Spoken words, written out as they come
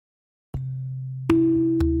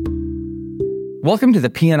Welcome to the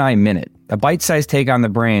PNI Minute, a bite-sized take on the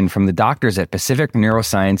brain from the doctors at Pacific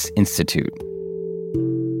Neuroscience Institute.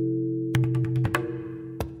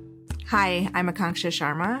 Hi, I'm Akansksha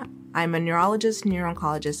Sharma. I'm a neurologist,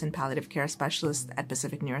 neuro-oncologist, and palliative care specialist at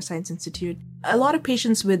Pacific Neuroscience Institute. A lot of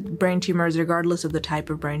patients with brain tumors, regardless of the type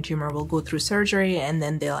of brain tumor, will go through surgery and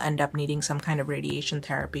then they'll end up needing some kind of radiation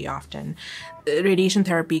therapy often. Radiation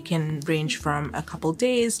therapy can range from a couple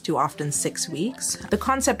days to often 6 weeks. The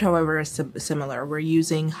concept, however, is similar. We're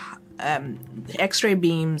using X-ray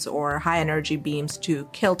beams or high-energy beams to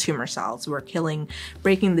kill tumor cells. We're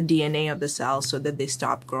breaking the DNA of the cells so that they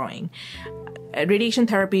stop growing. Radiation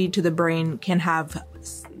therapy to the brain can have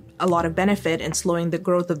a lot of benefit in slowing the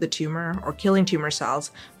growth of the tumor or killing tumor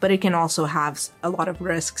cells, but it can also have a lot of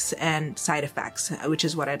risks and side effects, which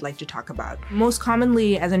is what I'd like to talk about. Most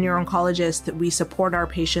commonly, as a neuro-oncologist, we support our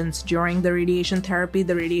patients during the radiation therapy.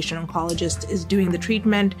 The radiation oncologist is doing the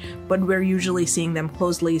treatment, but we're usually seeing them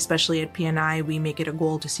closely, especially at PNI. We make it a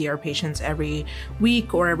goal to see our patients every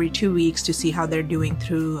week or every 2 weeks to see how they're doing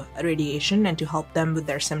through radiation and to help them with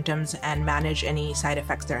their symptoms and manage any side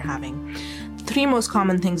effects they're having. 3 most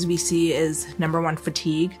common things we see is number 1,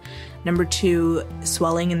 fatigue, number 2,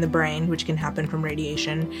 swelling in the brain, which can happen from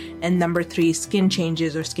radiation, and number 3, skin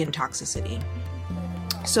changes or skin toxicity.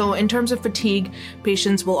 So in terms of fatigue,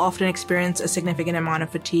 patients will often experience a significant amount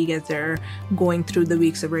of fatigue as they're going through the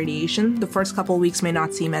weeks of radiation. The first couple of weeks may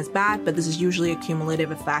not seem as bad, but this is usually a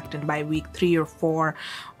cumulative effect, and by week 3 or 4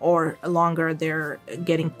 or longer, they're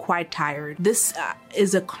getting quite tired. This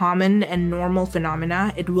is a common and normal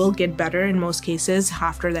phenomena. It will get better in most cases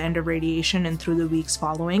after the end of radiation and through the weeks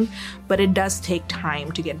following, but it does take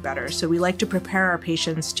time to get better. So we like to prepare our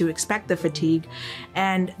patients to expect the fatigue,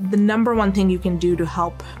 and the number 1 thing you can do to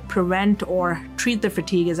help prevent or treat the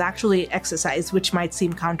fatigue is actually exercise, which might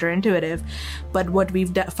seem counterintuitive, but what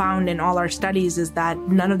we've found in all our studies is that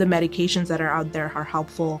none of the medications that are out there are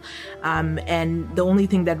helpful, and the only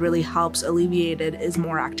thing that really helps alleviate it is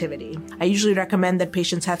more activity. I usually recommend that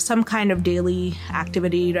patients have some kind of daily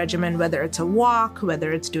activity regimen, whether it's a walk,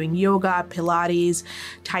 whether it's doing yoga, Pilates,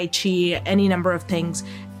 Tai Chi, any number of things.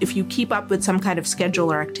 If you keep up with some kind of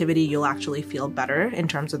schedule or activity, you'll actually feel better in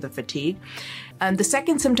terms of the fatigue. And the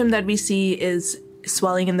second symptom that we see is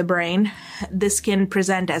swelling in the brain. This can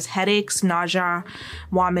present as headaches, nausea,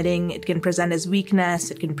 vomiting. It can present as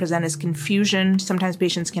weakness. It can present as confusion. Sometimes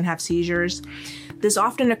patients can have seizures. This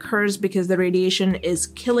often occurs because the radiation is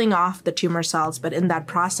killing off the tumor cells, but in that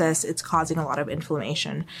process, it's causing a lot of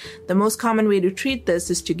inflammation. The most common way to treat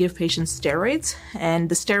this is to give patients steroids, and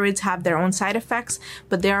the steroids have their own side effects,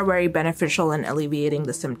 but they are very beneficial in alleviating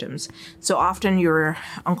the symptoms. So often your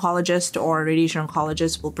oncologist or radiation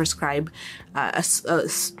oncologist will prescribe a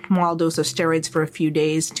small dose of steroids for a few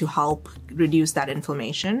days to help reduce that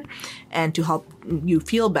inflammation and to help you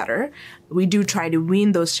feel better. We do try to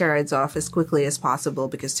wean those steroids off as quickly as possible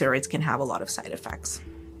because steroids can have a lot of side effects.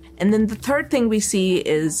 And then the third thing we see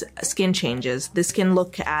is skin changes. This can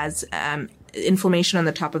look as inflammation on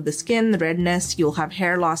the top of the skin, the redness. You'll have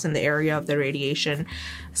hair loss in the area of the radiation.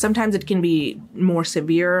 Sometimes it can be more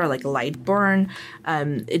severe, like a light burn.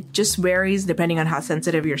 It just varies depending on how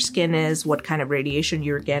sensitive your skin is, what kind of radiation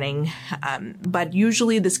you're getting. But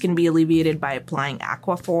usually this can be alleviated by applying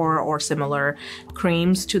Aquaphor or similar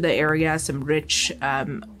creams to the area, some rich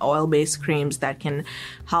oil-based creams that can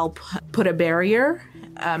help put a barrier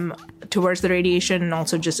towards the radiation and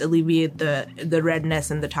also just alleviate the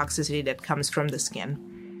redness and the toxicity that comes from the skin.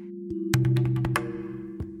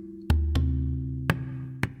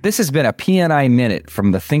 This has been a PNI Minute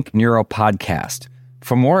from the Think Neuro podcast.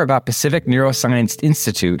 For more about Pacific Neuroscience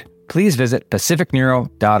Institute, please visit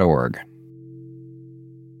pacificneuro.org.